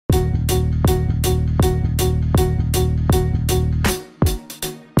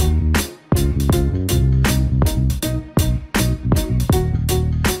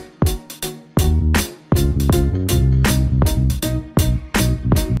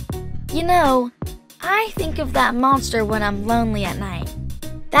You know, I think of that monster when I'm lonely at night.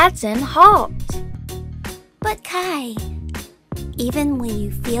 That's in Halt. But Kai, even when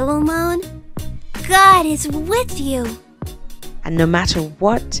you feel alone, God is with you. And no matter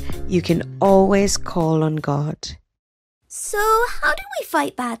what, you can always call on God. So how do we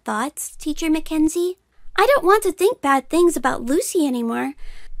fight bad thoughts, Teacher Mackenzie? I don't want to think bad things about Lucy anymore,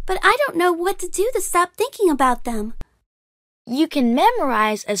 but I don't know what to do to stop thinking about them. You can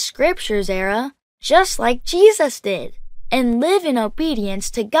memorize a scripture, Zara, just like Jesus did, and live in obedience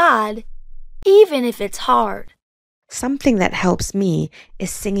to God, even if it's hard. Something that helps me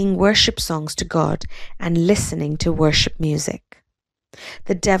is singing worship songs to God and listening to worship music.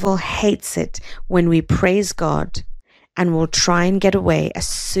 The devil hates it when we praise God and will try and get away as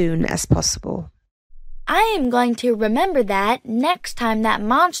soon as possible. I am going to remember that next time that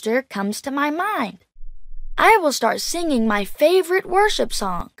monster comes to my mind. I will start singing my favorite worship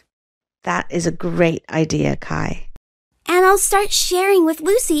song. That is a great idea, Kai. And I'll start sharing with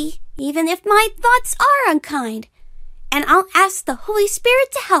Lucy, even if my thoughts are unkind. And I'll ask the Holy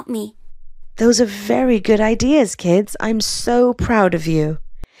Spirit to help me. Those are very good ideas, kids. I'm so proud of you.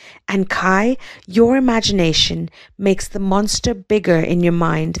 And Kai, your imagination makes the monster bigger in your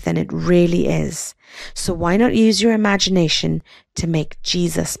mind than it really is. So why not use your imagination to make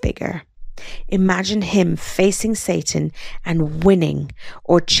Jesus bigger? Imagine him facing Satan and winning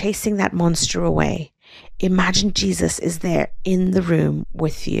or chasing that monster away. Imagine Jesus is there in the room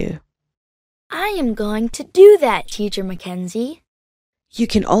with you. I am going to do that, Teacher Mackenzie. You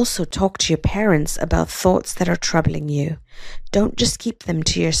can also talk to your parents about thoughts that are troubling you. Don't just keep them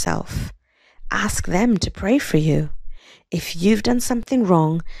to yourself. Ask them to pray for you. If you've done something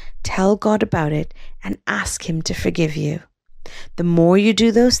wrong, tell God about it and ask him to forgive you. The more you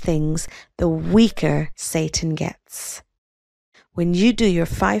do those things, the weaker Satan gets. When you do your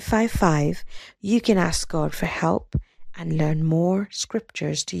 5-5-5, you can ask God for help and learn more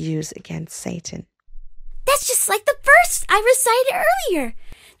scriptures to use against Satan. That's just like the verse I recited earlier.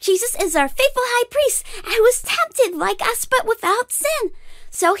 Jesus is our faithful high priest and was tempted like us but without sin.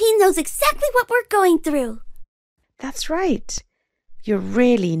 So he knows exactly what we're going through. That's right. You're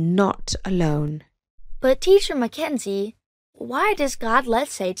really not alone. But Teacher Mackenzie, why does God let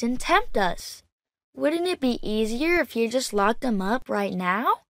Satan tempt us? Wouldn't it be easier if he just locked him up right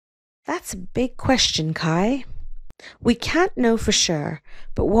now? That's a big question, Kai. We can't know for sure,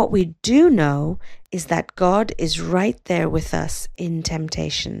 but what we do know is that God is right there with us in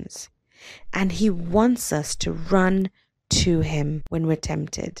temptations, and he wants us to run to him when we're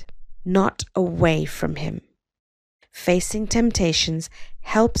tempted, not away from him. Facing temptations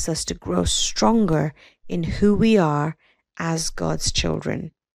helps us to grow stronger in who we are as God's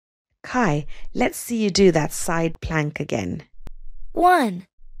children. Kai, let's see you do that side plank again. 1,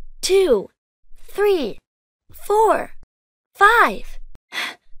 2, 3, 4, 5.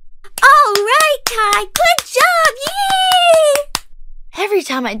 All right, Kai. Good job. Yay! Every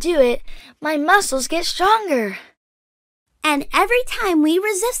time I do it, my muscles get stronger. And every time we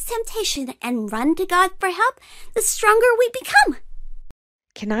resist temptation and run to God for help, the stronger we become.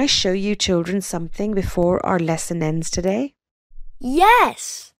 Can I show you children something before our lesson ends today?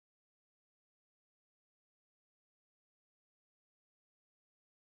 Yes!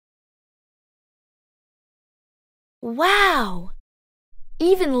 Wow!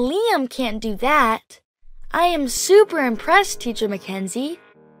 Even Liam can't do that. I am super impressed, Teacher Mackenzie.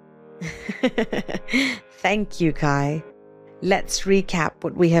 Thank you, Kai. Let's recap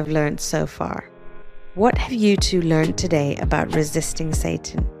what we have learned so far. What have you two learned today about resisting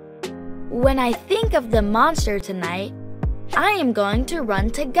Satan? When I think of the monster tonight, I am going to run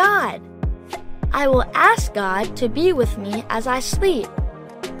to God. I will ask God to be with me as I sleep,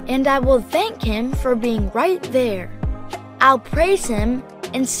 and I will thank him for being right there. I'll praise him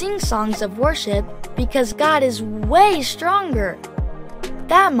and sing songs of worship because God is way stronger.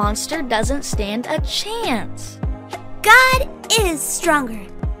 That monster doesn't stand a chance. God is stronger.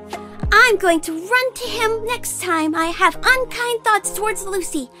 I'm going to run to him next time I have unkind thoughts towards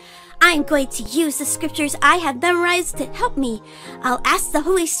Lucy. I'm going to use the scriptures I have memorized to help me. I'll ask the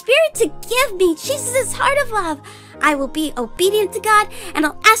Holy Spirit to give me Jesus' heart of love. I will be obedient to God, and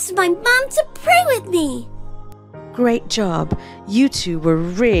I'll ask my mom to pray with me. Great job. You two were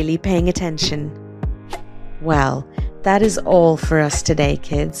really paying attention. Well, that is all for us today,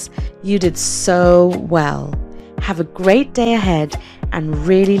 kids. You did so well. Have a great day ahead and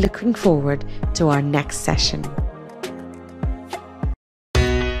really looking forward to our next session.